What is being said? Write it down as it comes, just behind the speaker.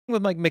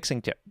with my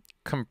mixing tip,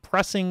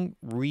 compressing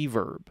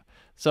reverb.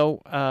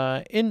 So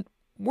in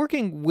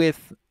working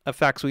with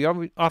effects, we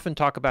often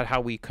talk about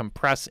how we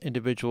compress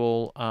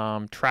individual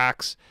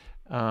tracks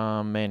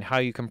and how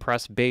you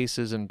compress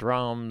basses and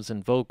drums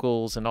and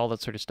vocals and all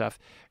that sort of stuff.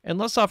 And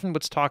less often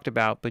what's talked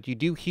about, but you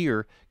do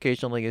hear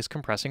occasionally, is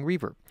compressing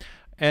reverb.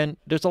 And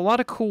there's a lot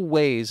of cool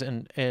ways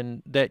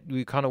and that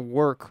we kind of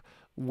work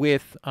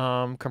with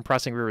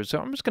compressing reverb. So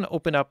I'm just going to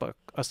open up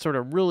a sort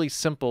of really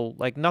simple,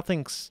 like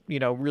nothing's,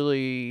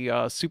 really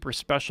super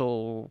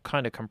special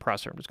kind of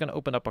compressor. I'm just going to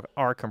open up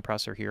our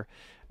compressor here.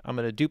 I'm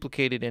going to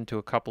duplicate it into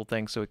a couple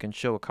things so we can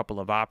show a couple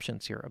of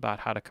options here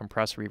about how to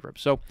compress reverb.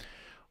 So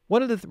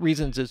one of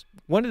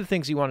the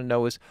things you want to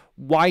know is,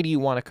 why do you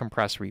want to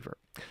compress reverb?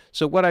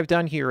 So what I've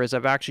done here is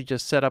I've actually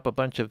just set up a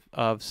bunch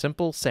of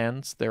simple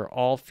sends. They're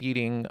all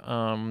feeding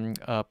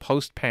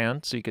post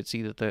pan, so you can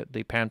see that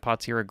the pan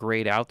pots here are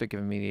grayed out. They're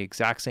giving me the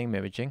exact same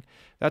imaging.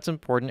 That's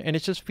important, and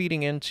it's just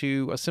feeding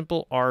into a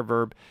simple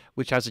Reverb,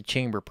 which has a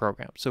chamber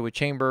program. So a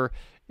chamber,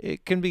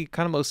 it can be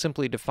kind of most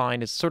simply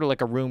defined as sort of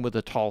like a room with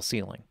a tall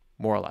ceiling,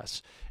 more or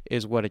less,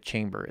 is what a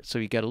chamber is. So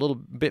you get a little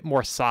bit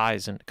more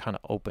size and kind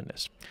of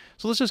openness.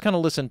 So let's just kind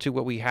of listen to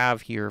what we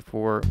have here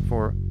for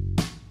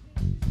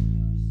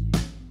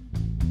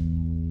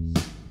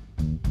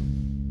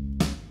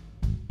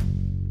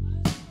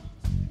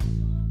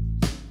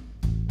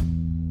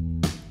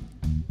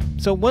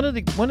So one of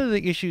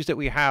the issues that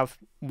we have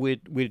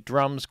with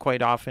drums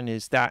quite often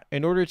is that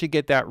in order to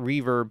get that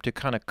reverb to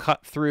kind of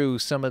cut through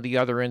some of the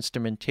other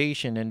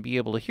instrumentation and be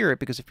able to hear it,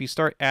 because if you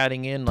start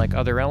adding in like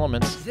other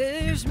elements,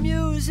 there's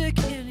music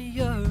in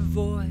your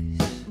voice.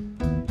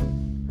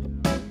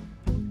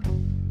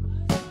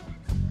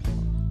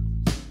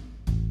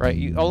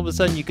 Right, all of a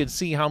sudden you can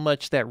see how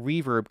much that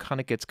reverb kind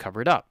of gets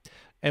covered up.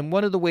 And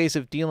one of the ways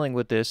of dealing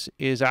with this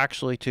is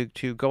actually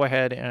to go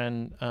ahead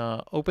and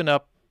open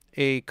up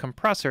a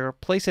compressor,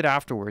 place it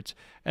afterwards,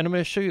 and I'm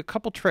going to show you a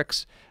couple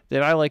tricks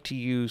that I like to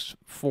use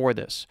for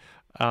this,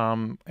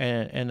 and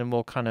then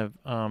we'll kind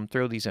of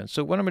throw these in.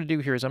 So what I'm going to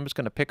do here is I'm just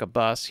going to pick a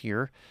bus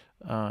here,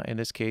 in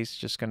this case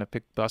just going to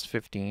pick bus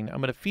 15. I'm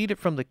going to feed it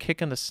from the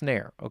kick and the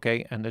snare,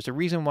 okay? And there's a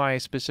reason why I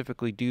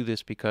specifically do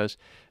this, because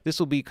this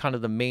will be kind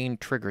of the main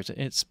triggers,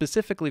 and it's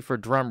specifically for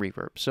drum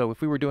reverb. So if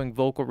we were doing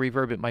vocal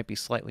reverb, it might be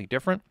slightly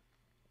different,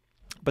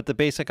 but the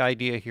basic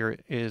idea here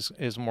is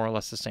more or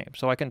less the same.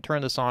 So I can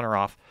turn this on or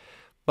off,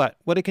 but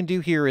what I can do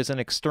here is an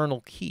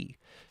external key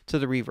to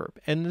the reverb,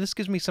 and this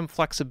gives me some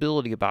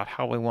flexibility about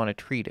how I want to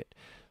treat it.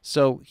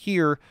 So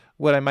here,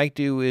 what I might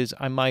do is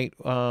I might,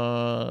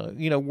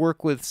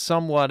 work with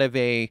somewhat of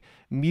a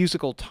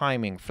musical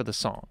timing for the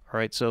song. All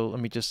right, so let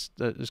me just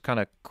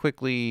kind of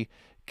quickly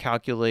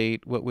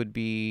calculate what would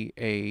be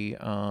a,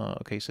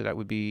 okay, so that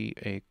would be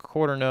a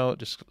quarter note,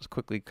 just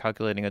quickly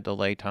calculating a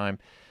delay time.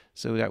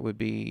 So that would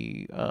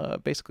be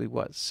basically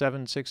what,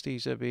 760,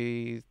 so that'd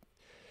be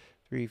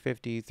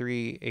 350,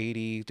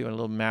 380, doing a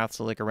little math,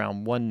 so like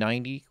around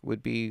 190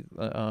 would be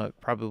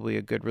probably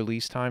a good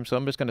release time. So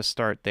I'm just going to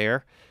start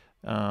there.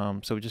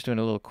 So we're just doing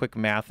a little quick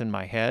math in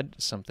my head,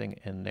 something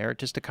in there,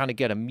 just to kind of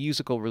get a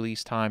musical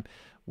release time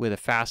with a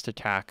fast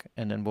attack,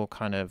 and then we'll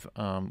kind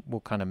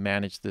of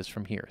manage this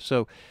from here.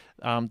 So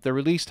the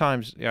release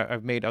times,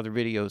 I've made other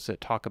videos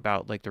that talk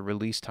about like the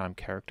release time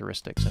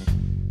characteristics,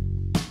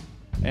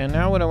 and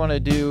now what I want to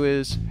do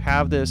is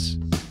have this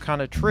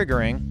kind of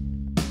triggering.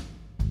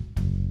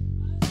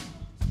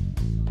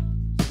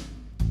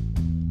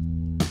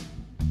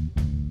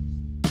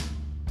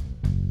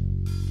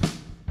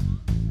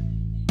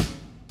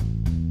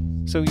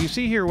 So you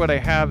see here what I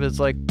have is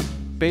like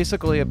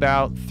basically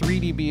about 3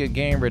 dB of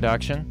gain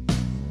reduction,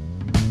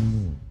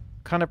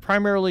 kind of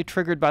primarily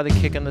triggered by the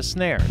kick and the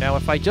snare. Now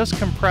if I just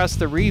compress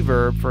the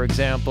reverb, for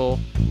example,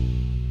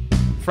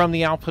 from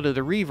the output of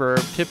the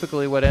reverb,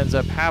 typically what ends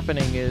up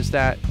happening is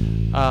that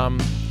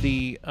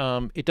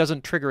it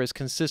doesn't trigger as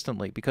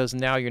consistently, because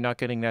now you're not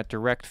getting that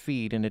direct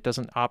feed and it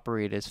doesn't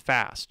operate as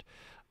fast.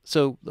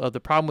 So the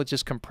problem with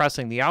just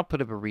compressing the output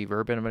of a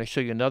reverb, and I'm going to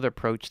show you another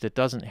approach that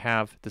doesn't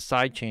have the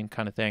sidechain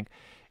kind of thing,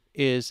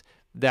 is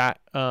that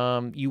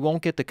you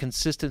won't get the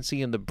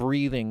consistency in the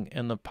breathing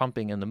and the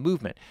pumping and the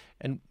movement.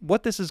 And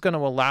what this is going to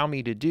allow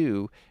me to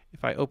do,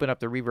 if I open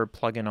up the reverb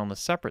plugin on the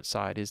separate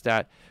side, is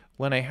that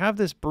when I have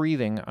this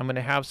breathing, I'm going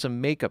to have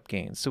some makeup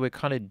gains. So it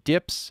kind of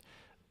dips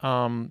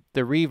the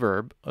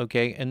reverb,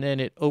 okay, and then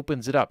it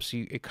opens it up.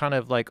 So it kind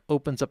of like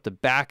opens up the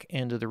back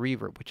end of the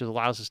reverb, which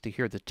allows us to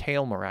hear the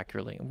tail more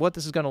accurately. And what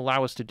this is going to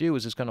allow us to do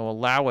is it's going to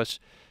allow us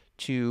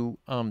to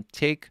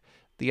take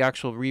the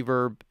actual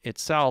reverb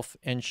itself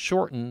and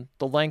shorten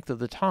the length of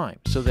the time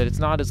so that it's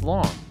not as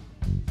long.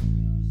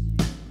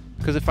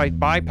 Because if I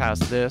bypass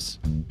this,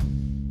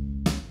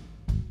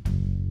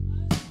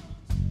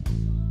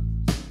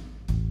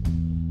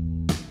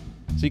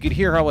 so you could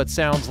hear how it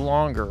sounds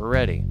longer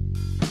already.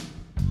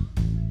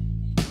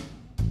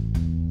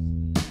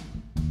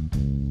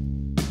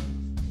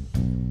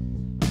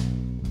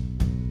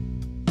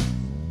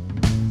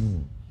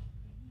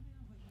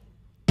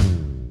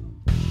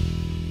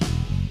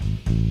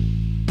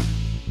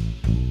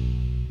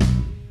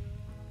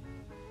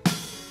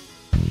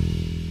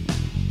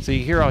 So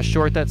you hear how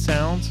short that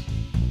sounds?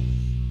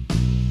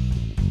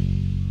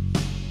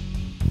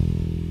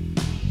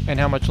 And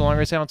how much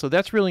longer it sounds. So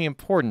that's really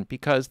important,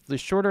 because the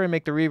shorter I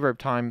make the reverb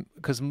time,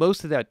 because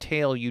most of that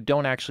tail you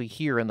don't actually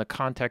hear in the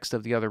context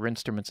of the other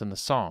instruments in the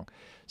song.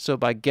 So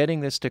by getting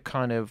this to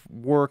kind of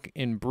work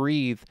and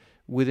breathe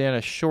within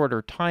a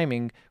shorter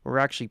timing, we're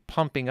actually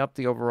pumping up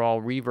the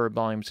overall reverb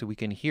volume so we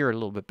can hear it a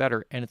little bit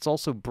better. And it's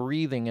also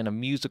breathing in a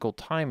musical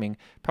timing,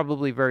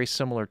 probably very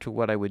similar to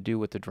what I would do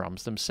with the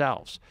drums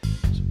themselves.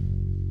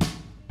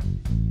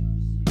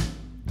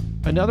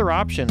 Another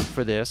option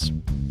for this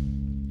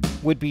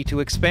would be to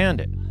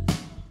expand it.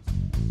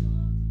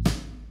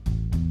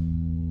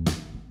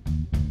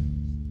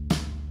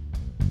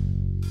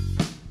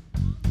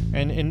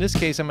 And in this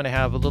case, I'm going to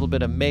have a little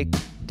bit of make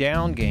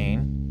down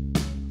gain.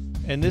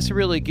 And this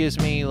really gives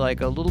me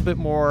like a little bit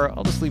more,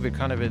 I'll just leave it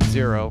kind of at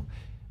 0.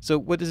 So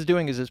what this is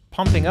doing is it's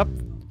pumping up.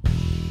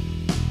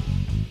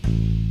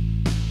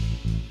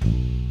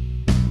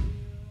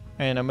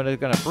 And I'm going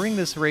to bring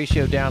this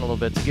ratio down a little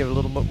bit to give it a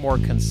little bit more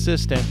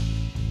consistent.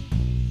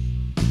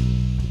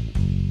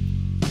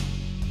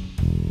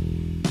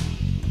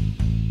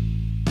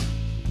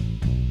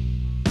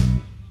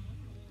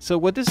 So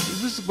what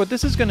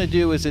this is going to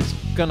do is it's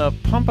going to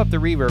pump up the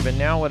reverb, and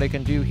now what I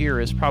can do here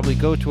is probably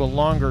go to a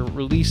longer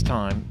release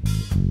time.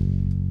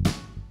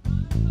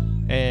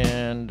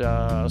 And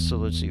so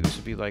let's see, this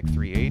would be like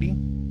 380.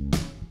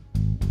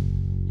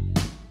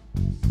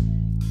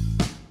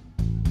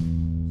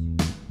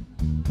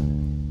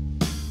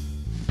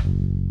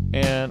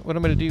 And what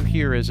I'm going to do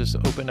here is just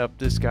open up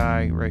this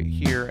guy right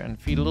here and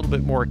feed a little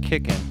bit more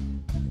kick in.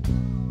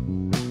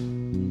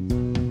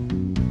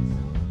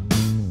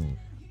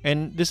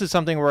 And this is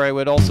something where I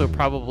would also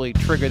probably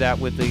trigger that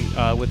with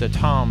the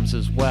toms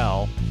as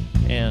well,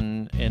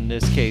 and in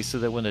this case, so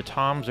that when the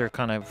toms are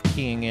kind of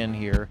keying in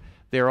here,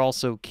 they're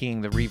also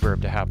keying the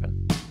reverb to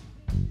happen.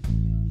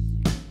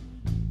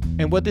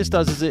 And what this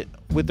does is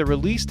with the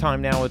release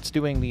time now, it's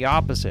doing the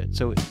opposite.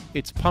 So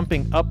it's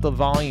pumping up the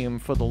volume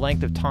for the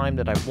length of time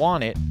that I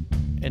want it,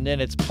 and then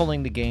it's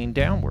pulling the gain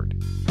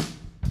downward.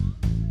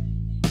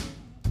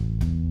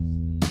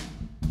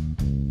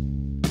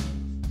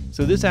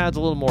 So this adds a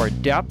little more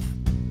depth.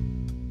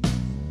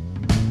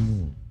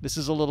 This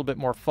is a little bit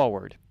more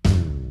forward.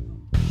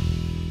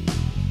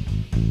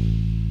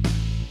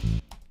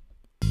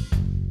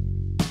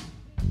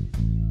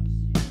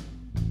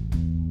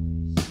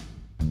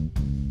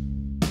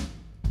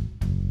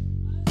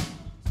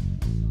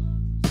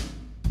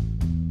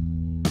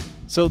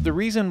 So the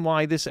reason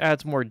why this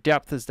adds more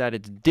depth is that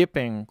it's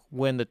dipping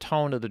when the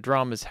tone of the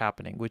drum is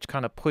happening, which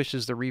kind of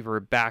pushes the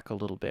reverb back a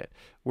little bit.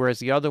 Whereas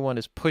the other one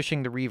is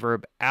pushing the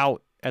reverb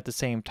out at the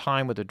same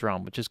time with the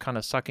drum, which is kind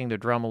of sucking the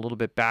drum a little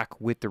bit back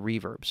with the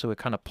reverb. So it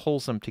kind of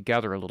pulls them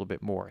together a little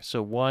bit more.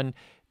 So one,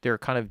 they're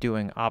kind of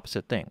doing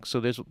opposite things. So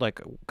there's like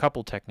a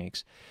couple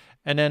techniques.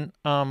 And then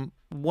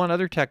one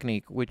other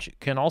technique, which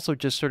can also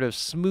just sort of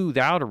smooth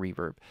out a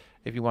reverb,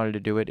 if you wanted to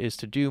do it, is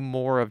to do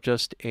more of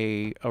just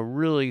a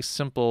really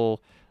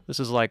simple, this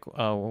is like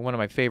one of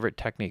my favorite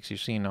techniques you've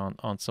seen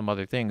on some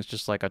other things,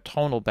 just like a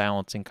tonal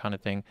balancing kind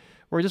of thing,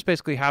 where you just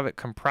basically have it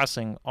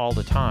compressing all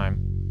the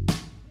time.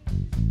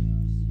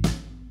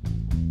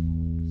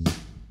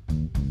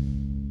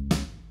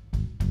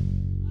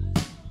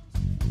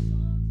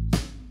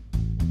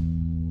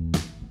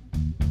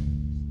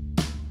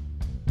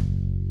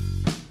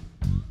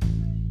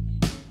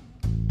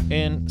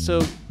 And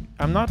so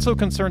I'm not so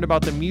concerned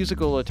about the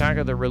musical attack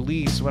of the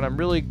release. What I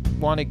really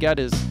want to get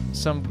is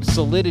some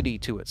solidity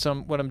to it.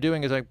 What I'm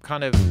doing is I'm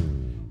kind of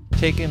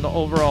taking the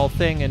overall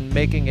thing and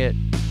making it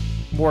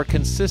more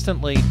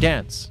consistently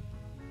dense.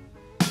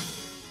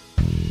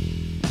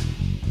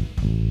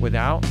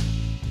 Without.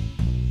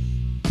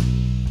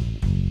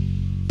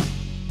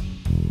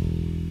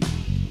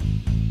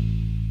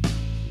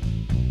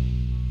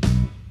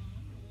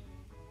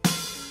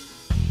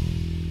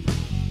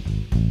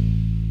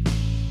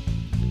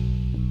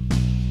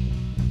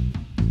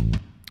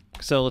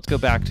 So let's go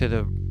back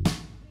to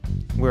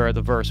where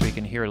the verse we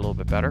can hear it a little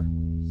bit better.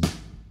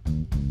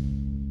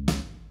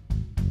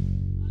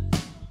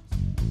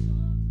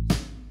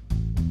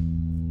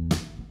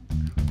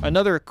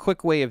 Another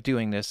quick way of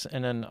doing this,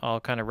 and then I'll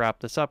kind of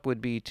wrap this up,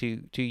 would be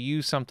to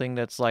use something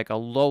that's like a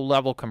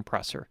low-level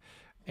compressor.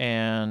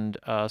 And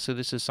so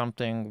this is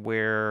something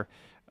where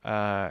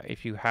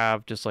if you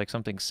have just like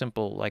something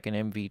simple like an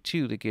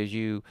MV2 that gives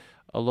you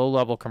a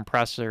low-level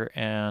compressor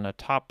and a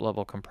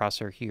top-level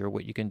compressor here,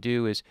 what you can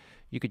do is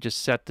you could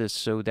just set this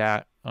so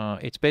that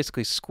it's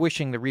basically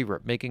squishing the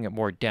reverb, making it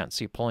more dense.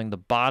 So you're pulling the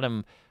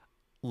bottom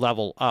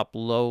level up,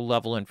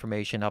 low-level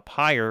information up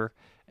higher,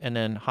 and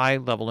then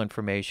high-level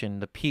information,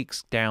 the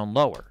peaks, down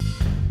lower.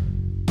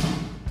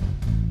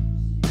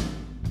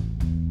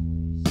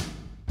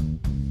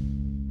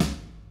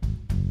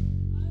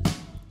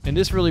 And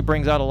this really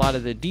brings out a lot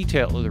of the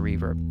detail of the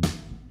reverb.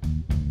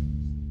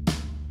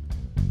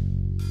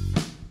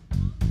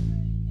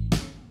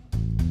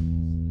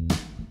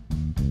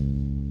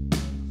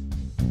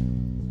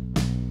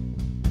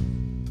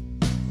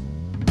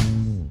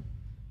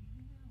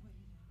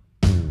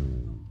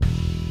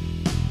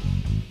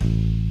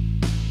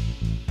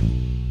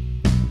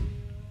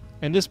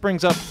 And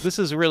this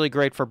is really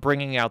great for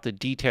bringing out the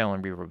detail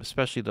in reverb,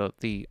 especially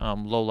the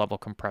low-level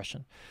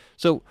compression.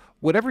 So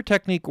whatever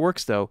technique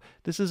works, though,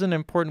 this is an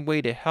important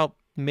way to help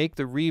make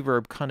the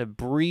reverb kind of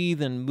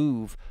breathe and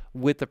move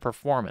with the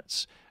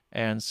performance.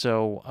 And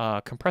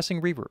so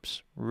compressing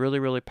reverbs, really,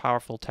 really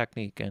powerful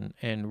technique,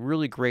 and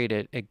really great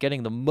at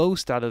getting the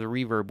most out of the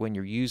reverb when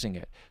you're using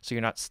it, so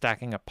you're not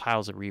stacking up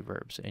piles of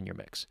reverbs in your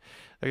mix.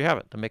 There you have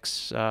it, the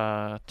mix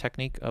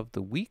technique of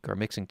the week, or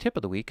mixing tip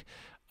of the week,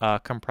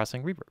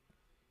 compressing reverb.